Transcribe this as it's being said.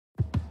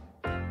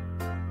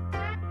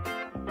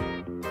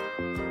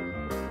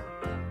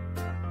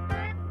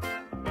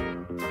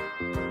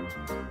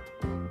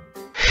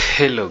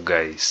Hello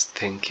guys,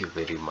 thank you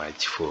very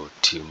much for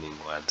tuning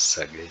once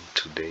again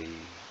today.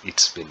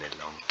 It's been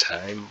a long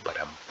time, but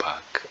I'm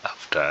back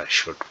after a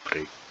short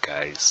break,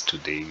 guys.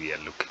 Today we are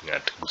looking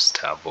at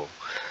Gustavo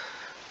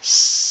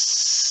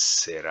Cerati,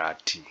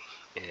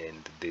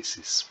 and this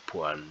is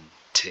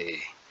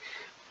Puente.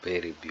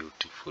 Very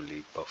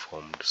beautifully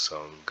performed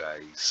song,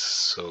 guys.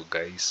 So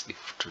guys,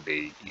 if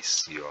today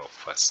is your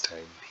first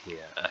time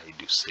here, I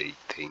do say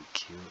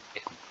thank you,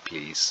 and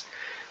please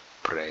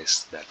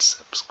press that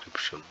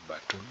subscription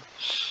button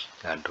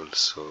and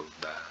also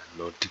the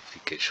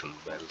notification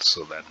bell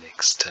so that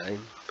next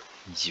time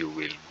you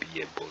will be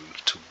able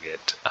to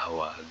get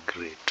our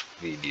great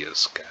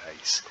videos,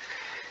 guys.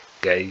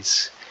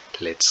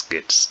 Let's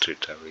get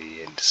straight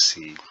away and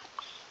see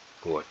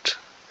what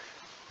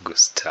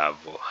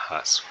Gustavo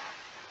has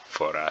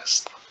for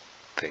us.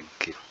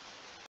 Thank you.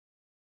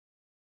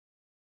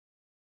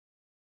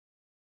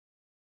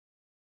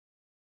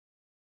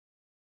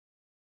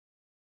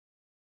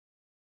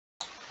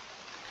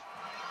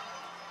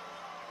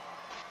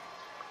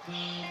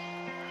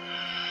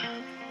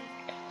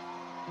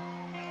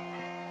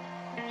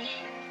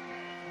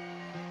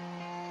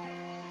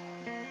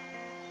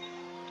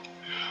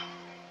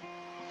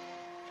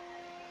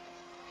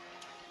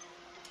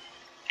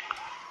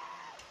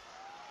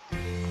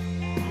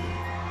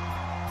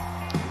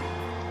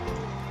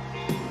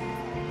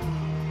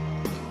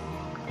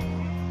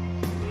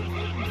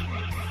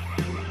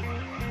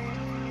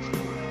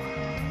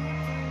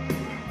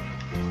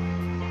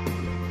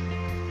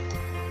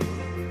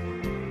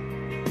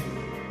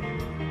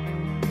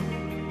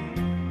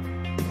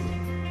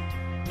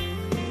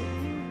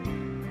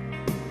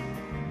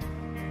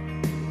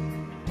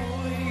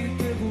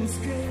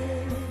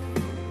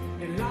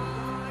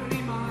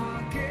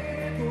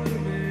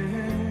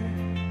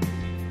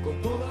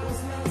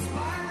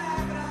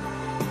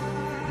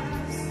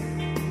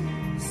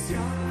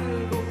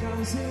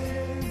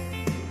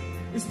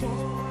 Es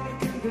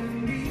porque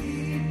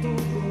entendí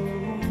todo,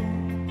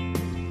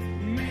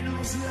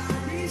 menos la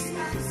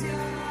distancia.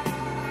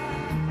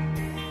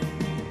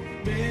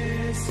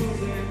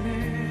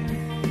 Desordené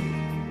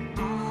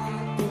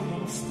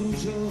átomos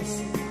tuyos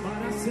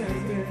para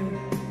hacerte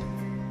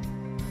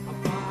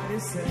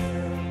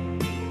aparecer.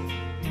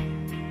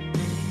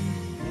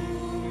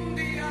 Un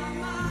día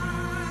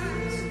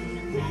más,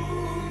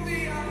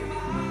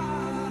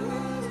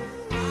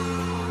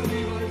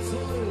 arriba el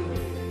sol.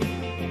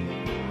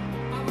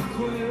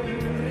 El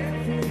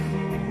reflejo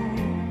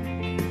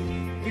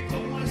de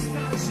cómo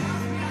estás ya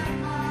mi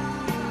alma.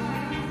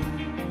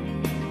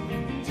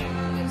 Ya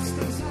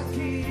estás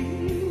aquí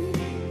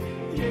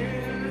y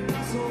el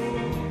paso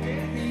que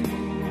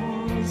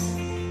dimos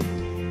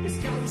es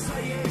causa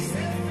y es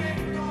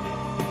efecto.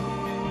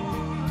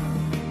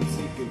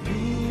 Así que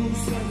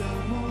cruza el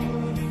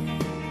amor,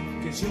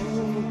 que yo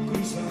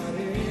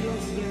cruzaré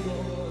los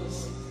dedos.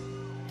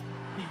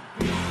 Y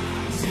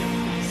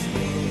gracias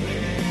por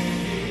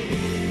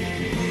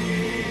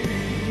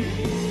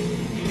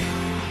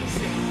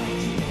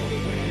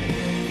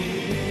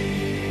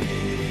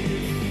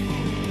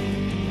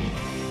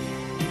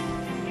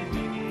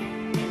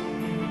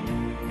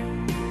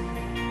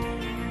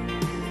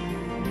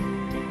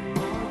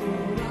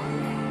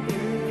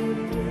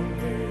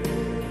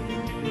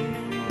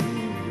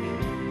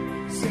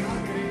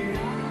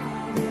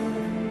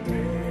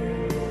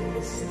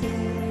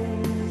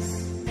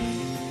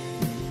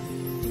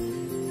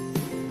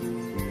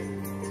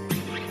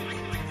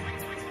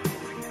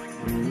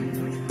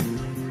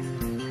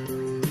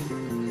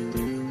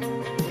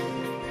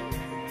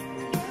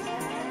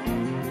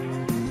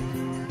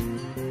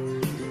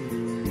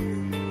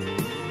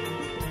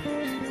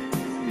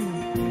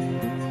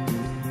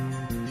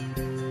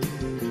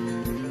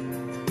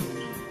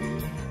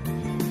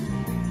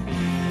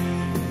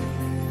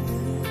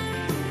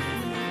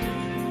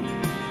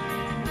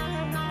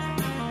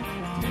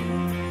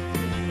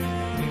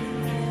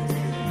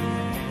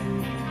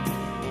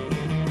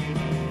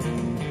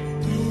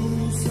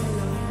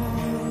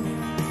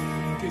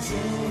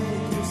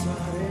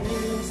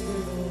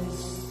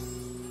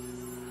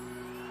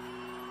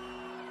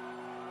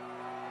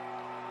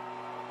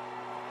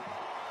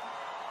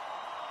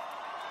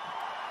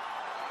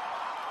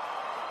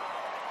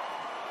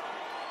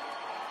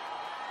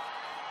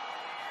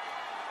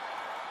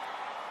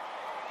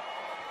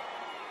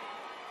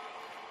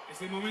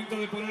Es el momento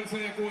de ponerse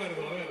de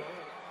acuerdo, a ver.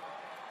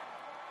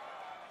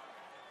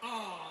 1,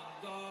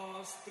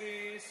 2,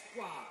 3,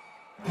 4.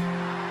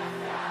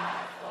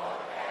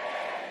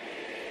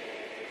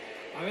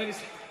 A ver.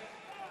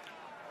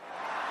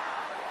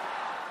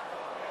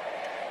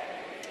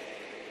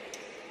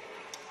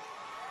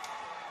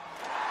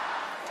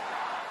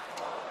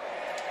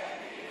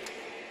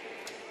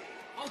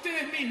 A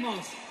ustedes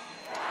mismos.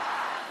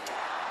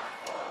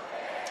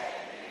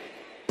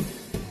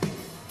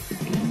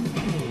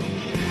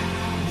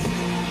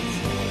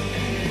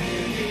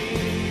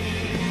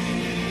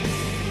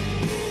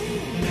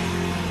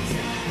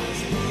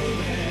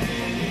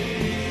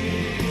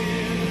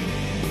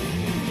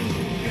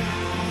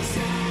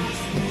 Gracias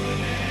por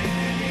venir.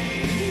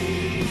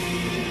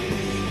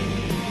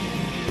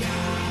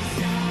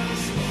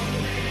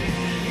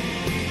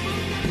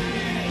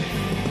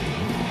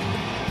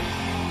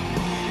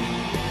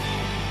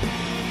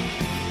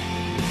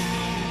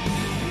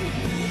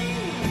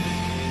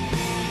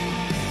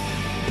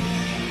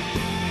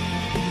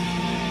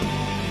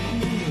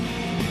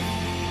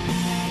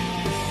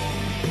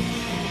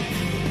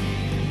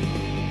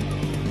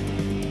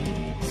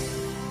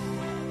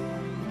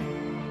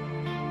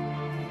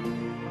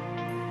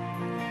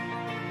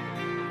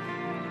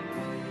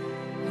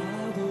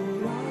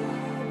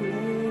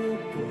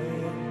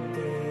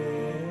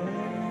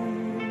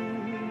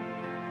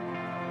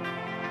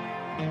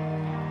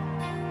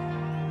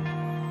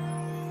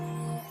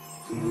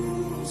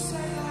 Cruza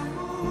el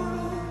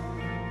amor,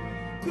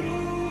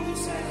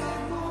 cruza el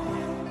amor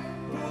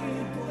por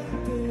el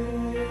puente.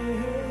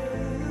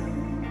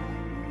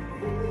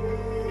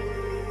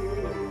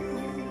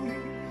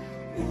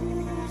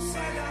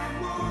 Usa el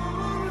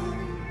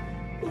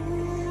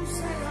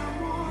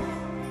amor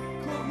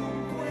como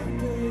un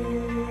puente.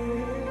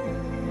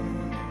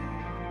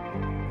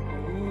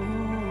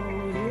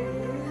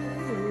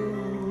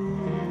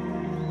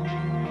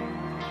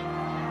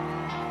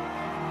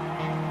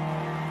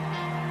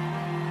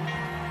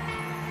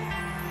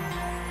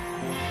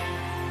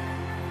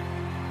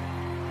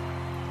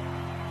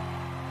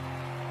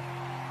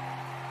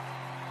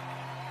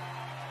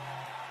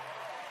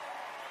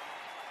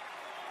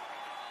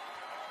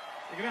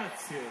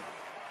 Grazie.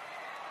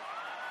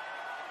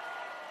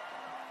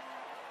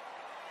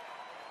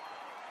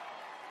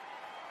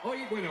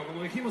 Hoy, bueno,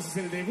 como dijimos, es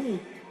el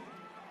debut.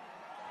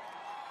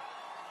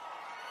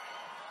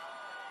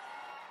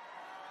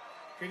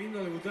 Qué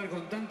lindo debutar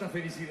con tanta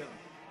felicidad.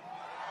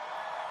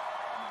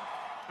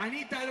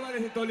 Anita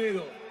Álvarez de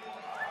Toledo.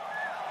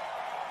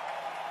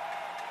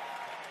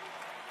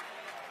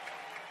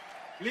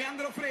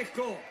 Leandro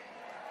Fresco.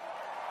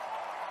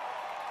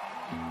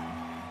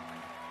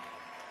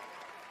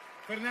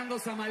 Fernando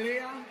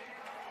Zamalea.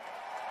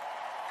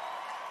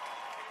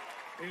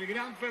 El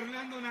gran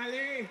Fernando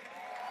Nalé.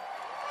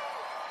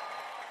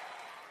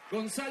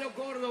 Gonzalo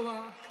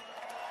Córdoba.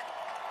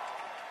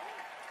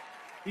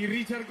 Y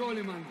Richard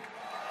Coleman.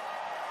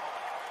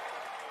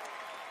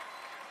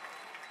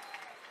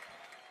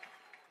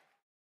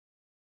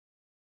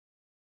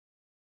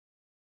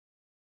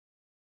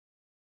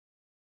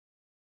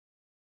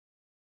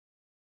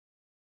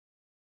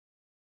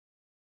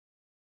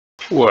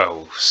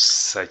 Wow,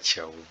 such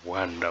a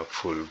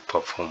wonderful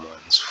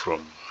performance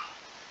from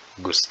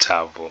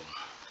Gustavo,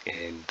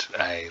 and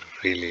I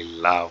really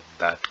love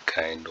that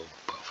kind of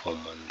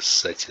performance,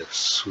 such a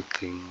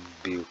soothing,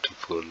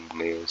 beautiful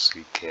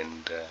music,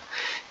 and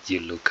you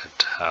look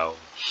at how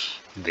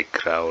the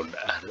crowd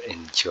are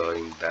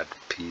enjoying that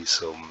piece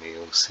of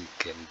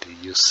music, and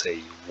you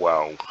say,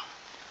 wow,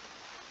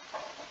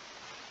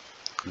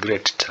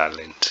 great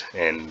talent.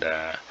 And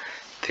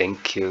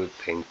thank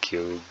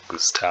you,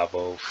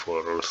 Gustavo,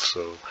 for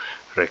also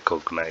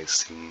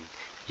recognizing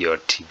your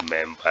team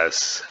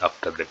members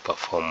after the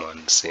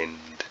performance, and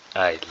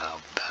I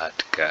love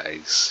that,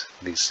 guys.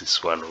 This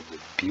is one of the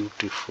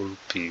beautiful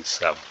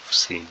pieces I've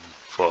seen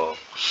for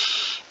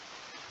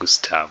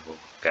Gustavo,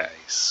 guys.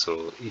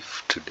 So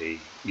if today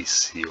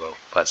is your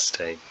first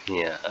time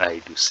here, I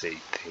do say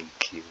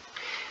thank you,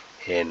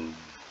 and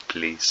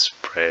please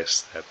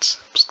press that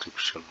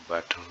subscription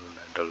button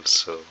and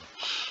also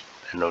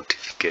the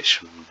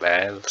notification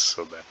bell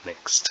so that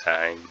next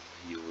time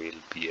you will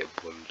be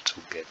able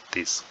to get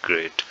these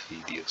great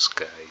videos,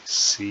 guys.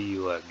 See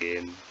you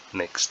again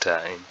next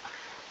time.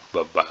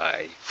 Bye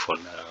bye for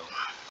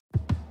now.